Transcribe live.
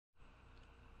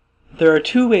There are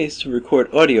two ways to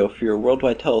record audio for your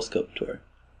Worldwide Telescope tour.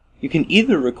 You can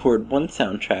either record one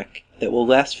soundtrack that will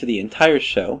last for the entire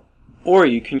show, or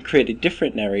you can create a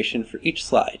different narration for each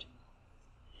slide.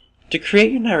 To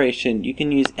create your narration, you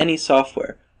can use any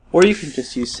software, or you can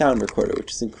just use Sound Recorder,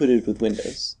 which is included with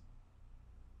Windows.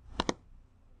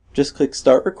 Just click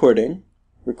Start Recording,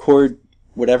 record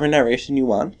whatever narration you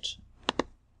want,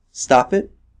 stop it,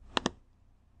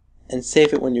 and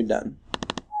save it when you're done.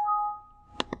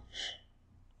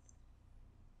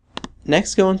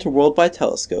 Next, go into WorldWide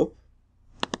Telescope,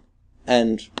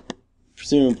 and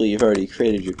presumably you've already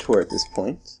created your tour at this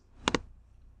point.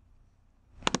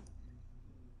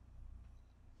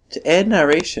 To add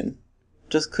narration,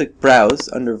 just click Browse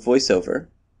under VoiceOver,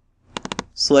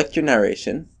 select your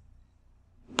narration,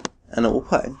 and it will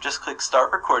play. Just click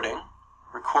Start Recording,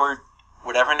 record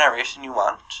whatever narration you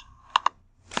want.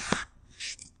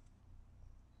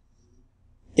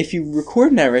 If you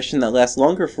record narration that lasts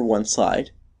longer for one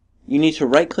slide, you need to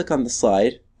right-click on the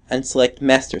slide and select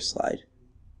Master Slide.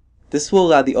 This will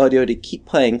allow the audio to keep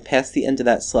playing past the end of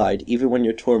that slide even when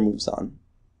your tour moves on.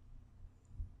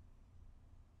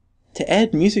 To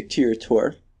add music to your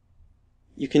tour,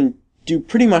 you can do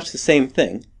pretty much the same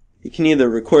thing. You can either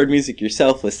record music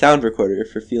yourself with Sound Recorder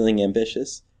if you're feeling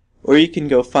ambitious, or you can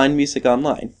go find music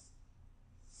online.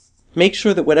 Make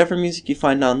sure that whatever music you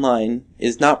find online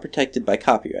is not protected by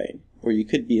copyright, or you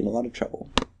could be in a lot of trouble.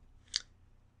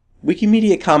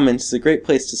 Wikimedia Commons is a great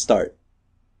place to start.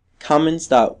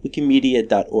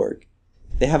 commons.wikimedia.org.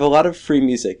 They have a lot of free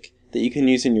music that you can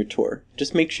use in your tour.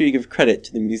 Just make sure you give credit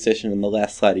to the musician in the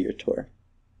last slide of your tour.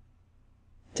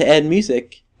 To add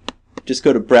music, just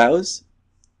go to Browse,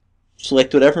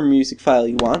 select whatever music file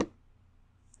you want,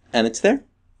 and it's there.